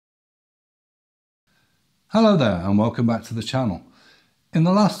Hello there and welcome back to the channel. In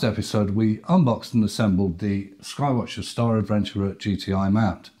the last episode we unboxed and assembled the Skywatcher Star Adventurer GTI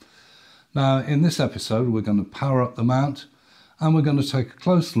mount. Now in this episode we're going to power up the mount and we're going to take a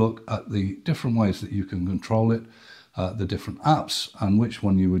close look at the different ways that you can control it, the different apps and which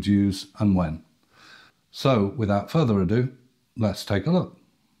one you would use and when. So without further ado, let's take a look.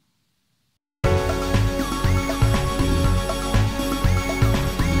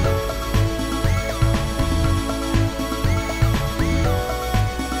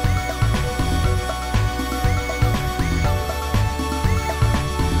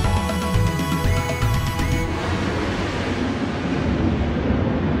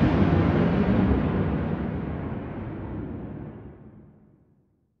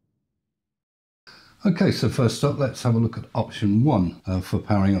 Okay, so first up, let's have a look at option 1 for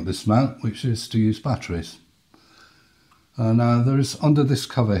powering up this mount, which is to use batteries. Now, there is under this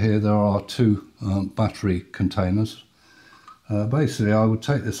cover here, there are two battery containers. Basically, I would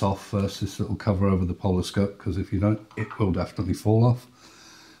take this off first, this little cover over the poloscope, because if you don't, it will definitely fall off.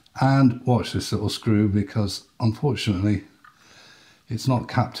 And watch this little screw, because unfortunately, it's not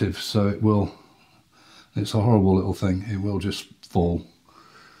captive, so it's a horrible little thing, it will just fall.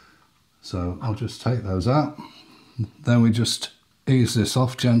 So I'll just take those out. Then we just ease this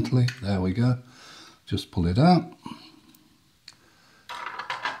off gently. There we go. Just pull it out.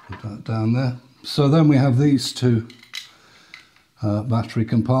 Put that down there. So then we have these two battery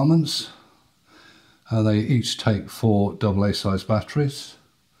compartments. They each take 4 AA size batteries.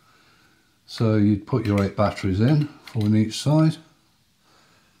 So you'd put your 8 batteries in, 4 on each side.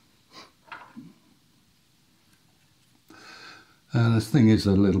 And this thing is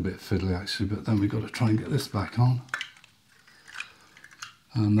a little bit fiddly actually, but then we've got to try and get this back on.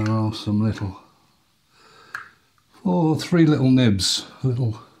 And there are some little, 3 little nibs,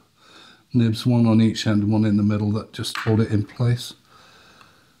 one on each end and one in the middle that just hold it in place.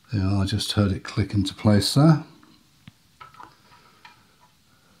 Yeah, I just heard it click into place there.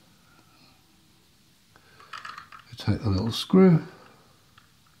 You take the little screw.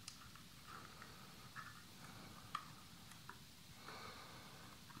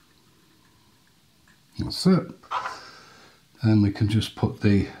 That's it. And we can just put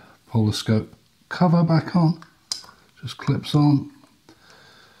the poloscope cover back on. Just clips on.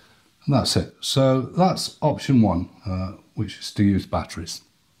 And that's it. So that's option 1, which is to use batteries.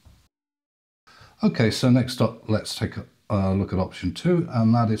 Okay, so next up, let's take a look at option 2,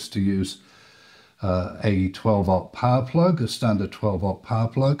 and that is to use a 12 volt power plug, a standard 12 volt power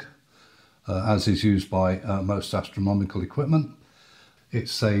plug, as is used by most astronomical equipment.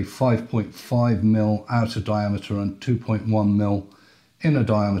 It's a 5.5mm outer diameter and 2.1mm inner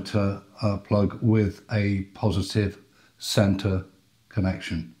diameter plug with a positive center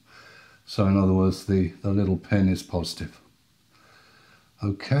connection. So in other words, the little pin is positive.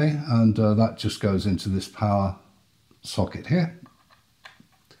 Okay, and that just goes into this power socket here.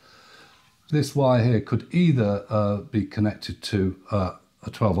 This wire here could either be connected to a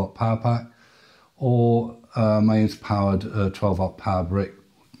 12 volt power pack or mains powered 12 volt power brick,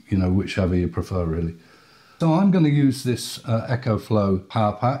 whichever you prefer really. So I'm going to use this EcoFlow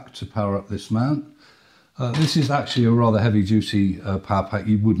power pack to power up this mount. This is actually a rather heavy duty power pack.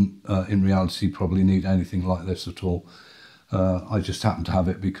 You wouldn't in reality probably need anything like this at all. I just happen to have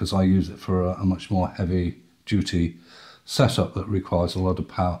it because I use it for a much more heavy duty setup that requires a lot of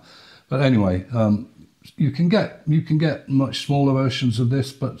power. But anyway, you can get much smaller versions of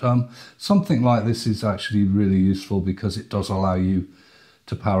this, but something like this is actually really useful because it does allow you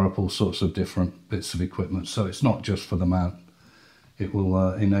to power up all sorts of different bits of equipment. So it's not just for the mount. It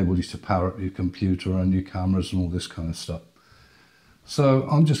will enable you to power up your computer and your cameras and all this kind of stuff. So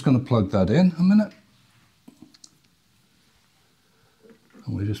I'm just going to plug that in a minute.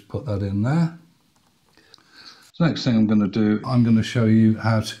 And we just put that in there. So next thing I'm going to do, I'm going to show you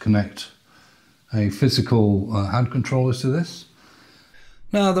how to connect a physical hand controller to this.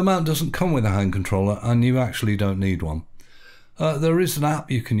 Now the mount doesn't come with a hand controller and you actually don't need one. There is an app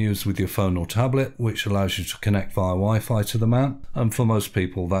you can use with your phone or tablet which allows you to connect via Wi-Fi to the mount, and for most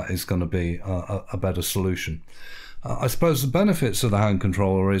people that is going to be a better solution. I suppose the benefits of the hand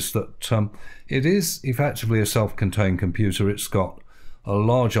controller is that it is effectively a self-contained computer. It's got a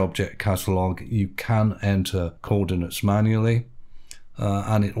large object catalogue, you can enter coordinates manually.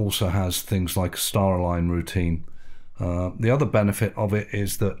 And it also has things like a star align routine. The other benefit of it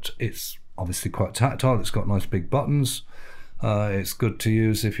is that it's obviously quite tactile. It's got nice big buttons. It's good to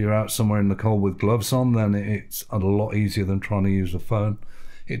use if you're out somewhere in the cold with gloves on, then it's a lot easier than trying to use a phone.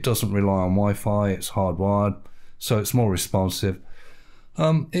 It doesn't rely on Wi-Fi, it's hardwired, so it's more responsive.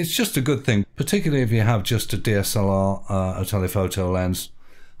 It's just a good thing, particularly if you have just a DSLR, a telephoto lens,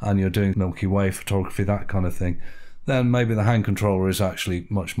 and you're doing Milky Way photography, that kind of thing. Then maybe the hand controller is actually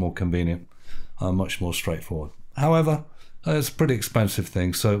much more convenient, much more straightforward. However, it's a pretty expensive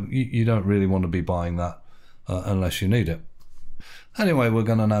thing, so you don't really want to be buying that unless you need it. Anyway, we're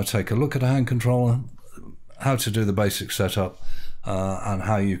going to now take a look at a hand controller, how to do the basic setup, and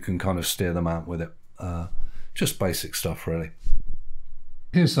how you can kind of steer the mount with it. Just basic stuff, really.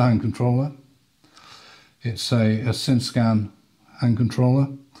 Here's the hand controller. It's a Synscan hand controller.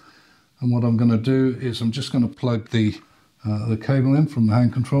 And what I'm going to do is I'm just going to plug the cable in from the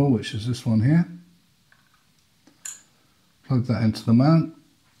hand control, which is this one here. Plug that into the mount.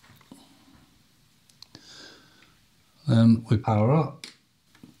 Then we power up.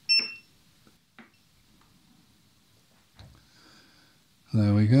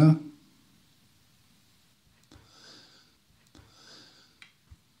 There we go.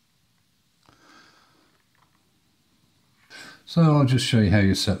 So I'll just show you how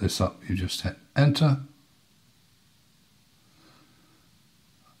you set this up. You just hit enter.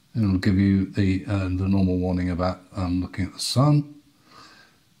 And it'll give you the normal warning about looking at the sun.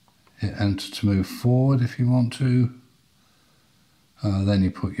 Hit enter to move forward if you want to. Then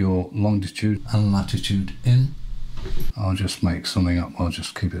you put your longitude and latitude in. I'll just make something up. I'll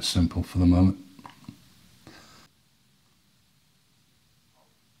just keep it simple for the moment.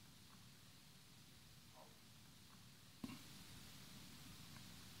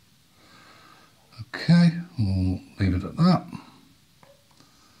 Okay, we'll leave it at that.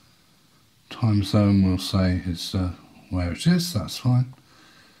 Time zone we'll say is where it is, that's fine.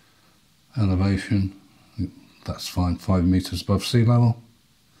 Elevation, that's fine, 5 meters above sea level.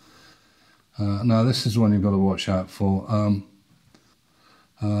 Now this is one you've got to watch out for.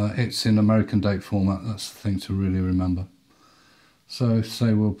 It's in American date format, that's the thing to really remember. So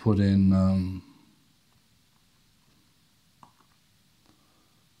say we'll put in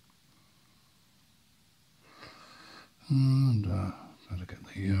and better get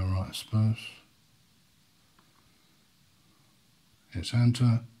the year right, I suppose. Hit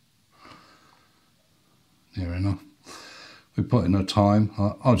enter. Near enough. We put in a time.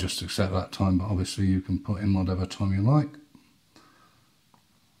 I'll just accept that time, but obviously you can put in whatever time you like.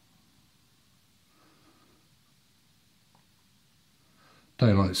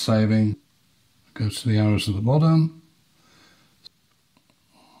 Daylight saving. Go to the arrows at the bottom.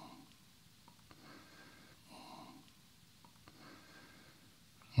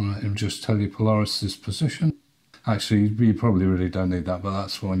 Right, it'll just tell you Polaris's position. Actually, you probably really don't need that, but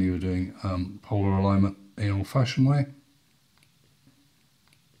that's when you were doing polar alignment the old-fashioned way.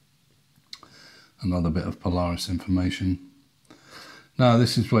 Another bit of Polaris information. Now,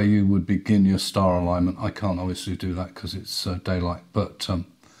 this is where you would begin your star alignment. I can't obviously do that because it's daylight, but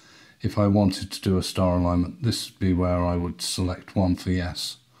if I wanted to do a star alignment, this would be where I would select 1 for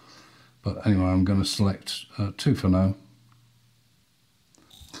yes. But anyway, I'm going to select 2 for no.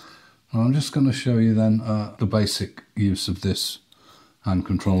 I'm just going to show you then the basic use of this hand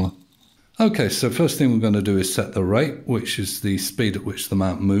controller. Okay, so first thing we're going to do is set the rate, which is the speed at which the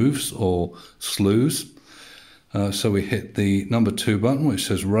mount moves or slews. So we hit the number 2 button, which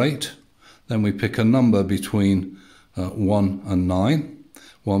says rate. Then we pick a number between 1 and 9,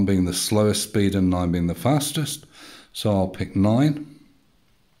 1 being the slowest speed and 9 being the fastest. So I'll pick 9.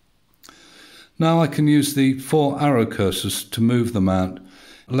 Now I can use the 4 arrow cursors to move the mount.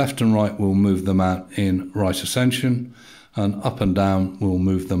 Left and right will move the mount in right ascension, and up and down will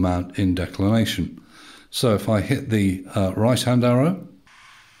move the mount in declination. So if I hit the right hand arrow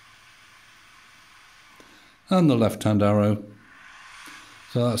and the left hand arrow,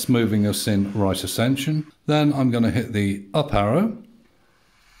 so that's moving us in right ascension. Then I'm going to hit the up arrow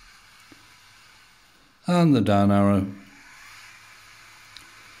and the down arrow,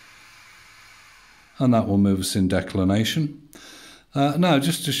 and that will move us in declination. Now,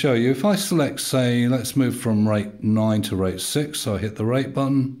 just to show you, if I select, say, let's move from rate 9 to rate 6, so I hit the rate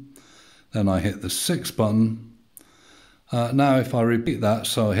button, then I hit the 6 button. Now, if I repeat that,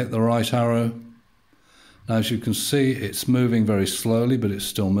 so I hit the right arrow. Now, as you can see, it's moving very slowly, but it's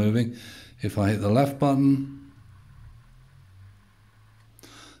still moving. If I hit the left button,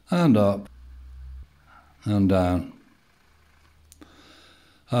 and up, and down.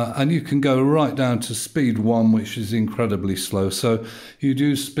 And you can go right down to speed 1, which is incredibly slow. So you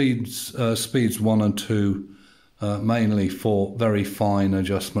do speeds 1 and 2 mainly for very fine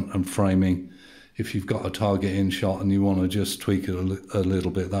adjustment and framing. If you've got a target in shot and you want to just tweak it a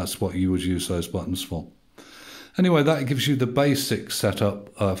little bit, that's what you would use those buttons for. Anyway, that gives you the basic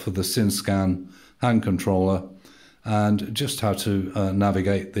setup for the Synscan hand controller. and just how to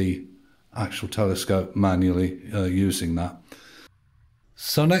navigate the actual telescope manually using that.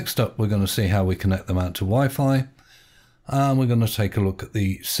 So next up, we're going to see how we connect them out to Wi-Fi, and we're going to take a look at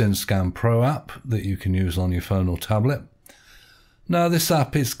the Synscan Pro app that you can use on your phone or tablet. Now this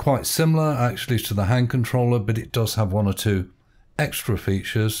app is quite similar actually to the hand controller, but it does have one or two extra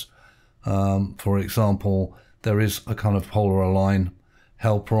features. For example, there is a kind of polar align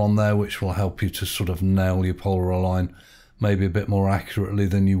helper on there which will help you to sort of nail your polar align maybe a bit more accurately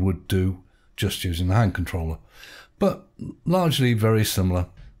than you would do just using the hand controller, but largely very similar.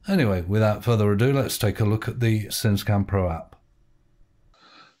 Anyway, without further ado, let's take a look at the Synscan Pro app.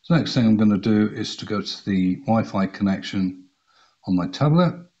 So next thing I'm going to do is to go to the Wi-Fi connection on my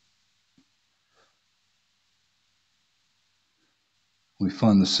tablet. We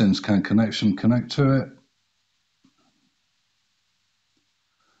find the Synscan connection, connect to it.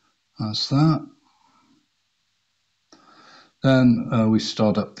 That's that. Then we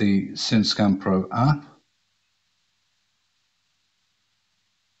start up the Synscan Pro app.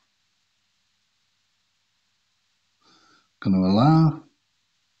 Going to allow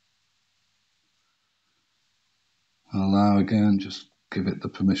again, just give it the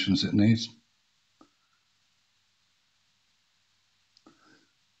permissions it needs.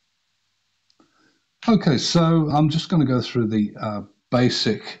 Okay, so I'm just going to go through the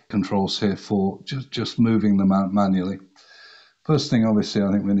basic controls here for just moving them out manually. First thing, obviously,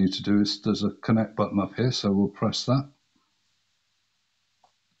 I think we need to do is there's a connect button up here, so we'll press that.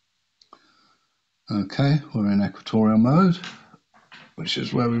 Okay, we're in Equatorial mode, which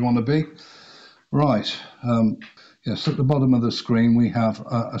is where we want to be. Right, yes, at the bottom of the screen we have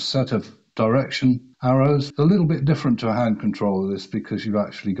a set of direction arrows. A little bit different to a hand controller, this, because you've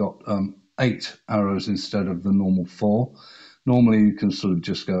actually got 8 arrows instead of the normal 4. Normally you can sort of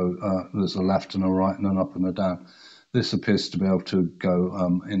just go, there's a left and a right and an up and a down. This appears to be able to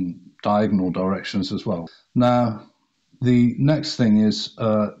go in diagonal directions as well. Now, the next thing is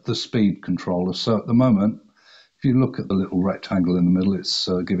the speed controller. So at the moment, if you look at the little rectangle in the middle, it's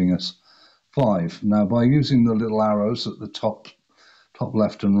giving us 5. Now, by using the little arrows at the top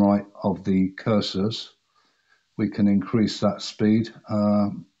left and right of the cursors, we can increase that speed.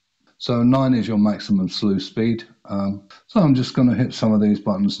 So 9 is your maximum slew speed. So I'm just going to hit some of these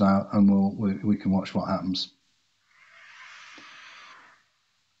buttons now, and we can watch what happens.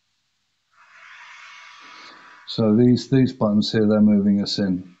 So these buttons here, they're moving us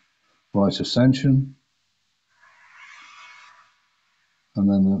in right ascension, and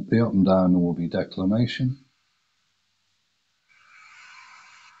then the up and down will be declination.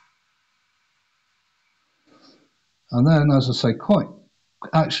 And then, as I say, quite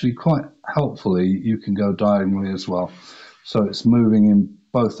helpfully, you can go diagonally as well. So it's moving in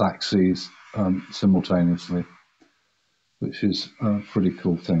both axes simultaneously, which is a pretty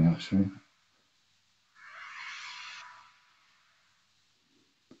cool thing, actually.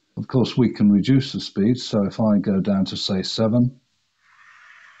 Of course, we can reduce the speed. So if I go down to, say, 7,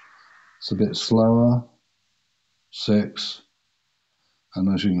 it's a bit slower, 6,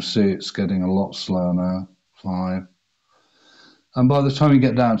 and as you can see, it's getting a lot slower now, 5. And by the time you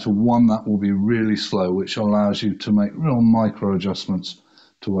get down to 1, that will be really slow, which allows you to make real micro adjustments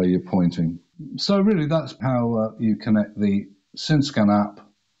to where you're pointing. So really, that's how you connect the Synscan app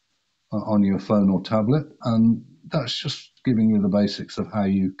on your phone or tablet, and that's just giving you the basics of how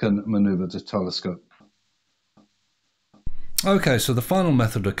you can maneuver the telescope. Okay, so the final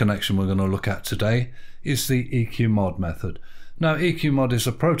method of connection we're going to look at today is the EQ mod method. Now, EQ mod is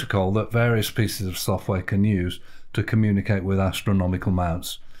a protocol that various pieces of software can use to communicate with astronomical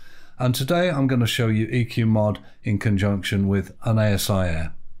mounts. And today I'm going to show you EQ mod in conjunction with an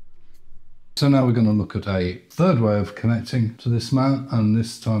Asiair. So now we're going to look at a third way of connecting to this mount, and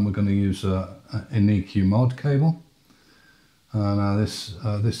this time we're going to use an EQ mod cable. Now this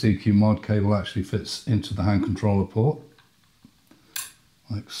EQ mod cable actually fits into the hand controller port,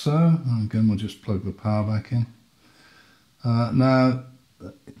 like so. And again, we'll just plug the power back in. Now,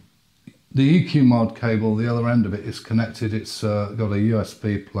 the EQ mod cable, the other end of it is connected. It's got a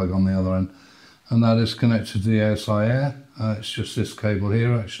USB plug on the other end, and that is connected to the Asiair. It's just this cable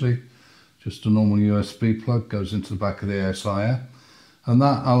here, actually. Just a normal USB plug goes into the back of the Asiair, and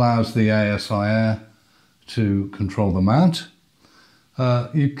that allows the Asiair to control the mount.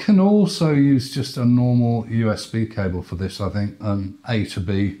 You can also use just a normal USB cable for this, I think, an A to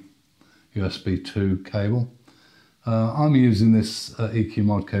B USB 2 cable. I'm using this EQ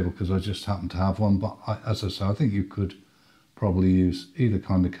mod cable because I just happen to have one, but as I say, I think you could probably use either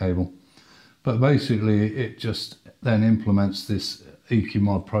kind of cable. But basically it just then implements this EQ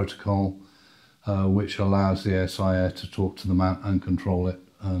mod protocol which allows the Asiair to talk to the mount and control it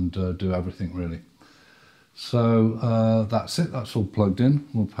and do everything really. So that's it, that's all plugged in.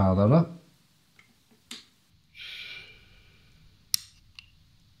 We'll power that up.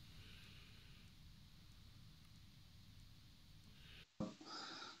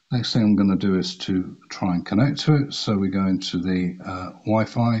 Next thing I'm going to do is to try and connect to it. So we go into the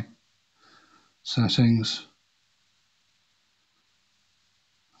Wi-Fi settings.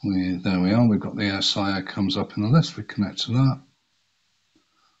 There we are, we've got the Asiair comes up in the list, we connect to that.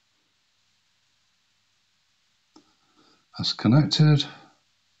 That's connected.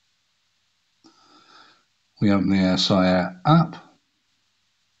 We open the Asiair app.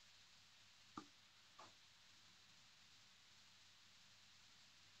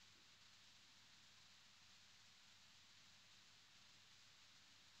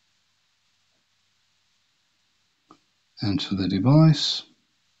 Enter the device.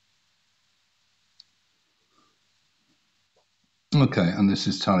 Okay, and this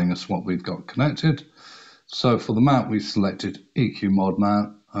is telling us what we've got connected. So for the mount, we selected EQ mod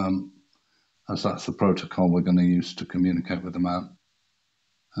mount, as that's the protocol we're going to use to communicate with the mount.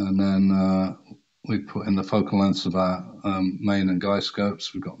 And then we put in the focal lengths of our main and guide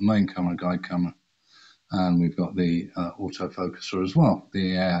scopes. We've got the main camera, guide camera, and we've got the autofocuser as well,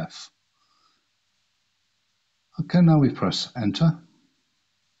 the AF. Okay, now we press enter.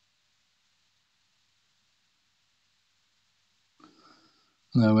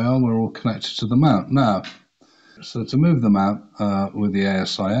 There we are, we're all connected to the mount. Now, so to move the mount with the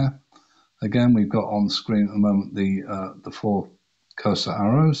Asiair, again, we've got on the screen at the moment the 4 cursor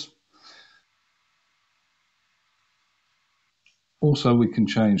arrows. Also, we can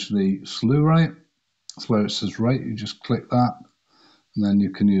change the slew rate. That's where it says rate, you just click that, and then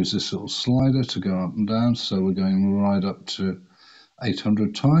you can use this little slider to go up and down. So we're going right up to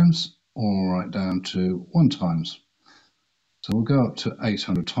 800 times, or right down to 1 times. So we'll go up to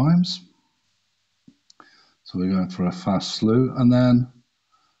 800 times. So we're going for a fast slew, and then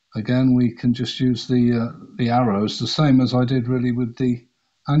again we can just use the arrows, the same as I did really with the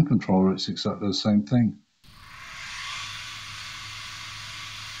hand controller. It's exactly the same thing.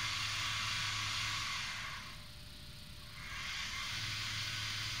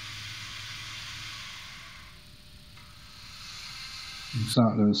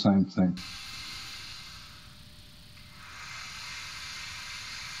 Exactly the same thing.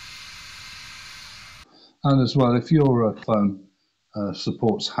 And as well, if your phone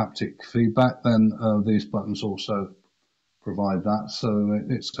supports haptic feedback, then these buttons also provide that. So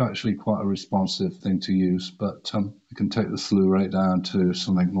it's actually quite a responsive thing to use. But we can take the slew rate down to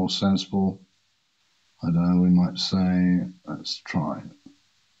something more sensible. I don't know, we might say, let's try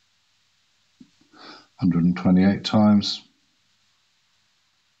 128 times.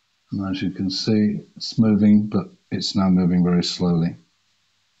 And as you can see, it's moving, but it's now moving very slowly.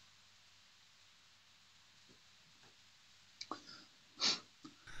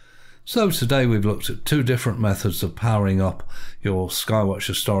 So today we've looked at 2 different methods of powering up your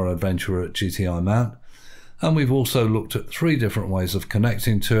Skywatcher Star Adventurer at GTI mount, and we've also looked at 3 different ways of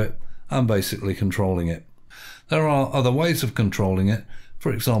connecting to it and basically controlling it. There are other ways of controlling it.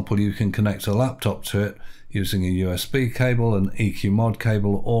 For example, you can connect a laptop to it using a USB cable, an EQ mod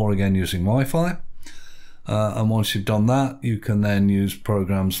cable, or again using Wi-Fi. And once you've done that, you can then use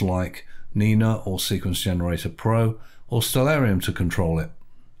programs like Nina or Sequence Generator Pro or Stellarium to control it.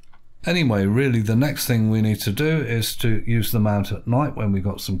 Anyway, really the next thing we need to do is to use the mount at night when we've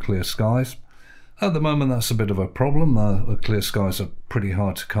got some clear skies. At the moment that's a bit of a problem. The clear skies are pretty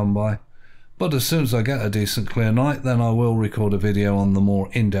hard to come by. But as soon as I get a decent clear night, then I will record a video on the more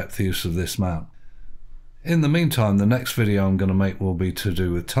in-depth use of this mount. In the meantime, the next video I'm going to make will be to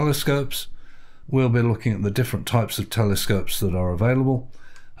do with telescopes. We'll be looking at the different types of telescopes that are available,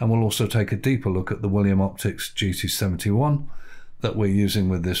 and we'll also take a deeper look at the William Optics GT71 that we're using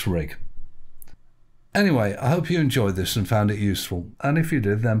with this rig. Anyway, I hope you enjoyed this and found it useful, and if you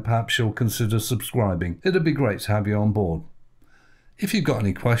did, then perhaps you'll consider subscribing. It'd be great to have you on board. If you've got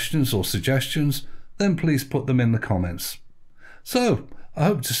any questions or suggestions, then please put them in the comments. So, I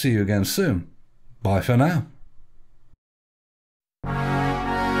hope to see you again soon. Bye for now.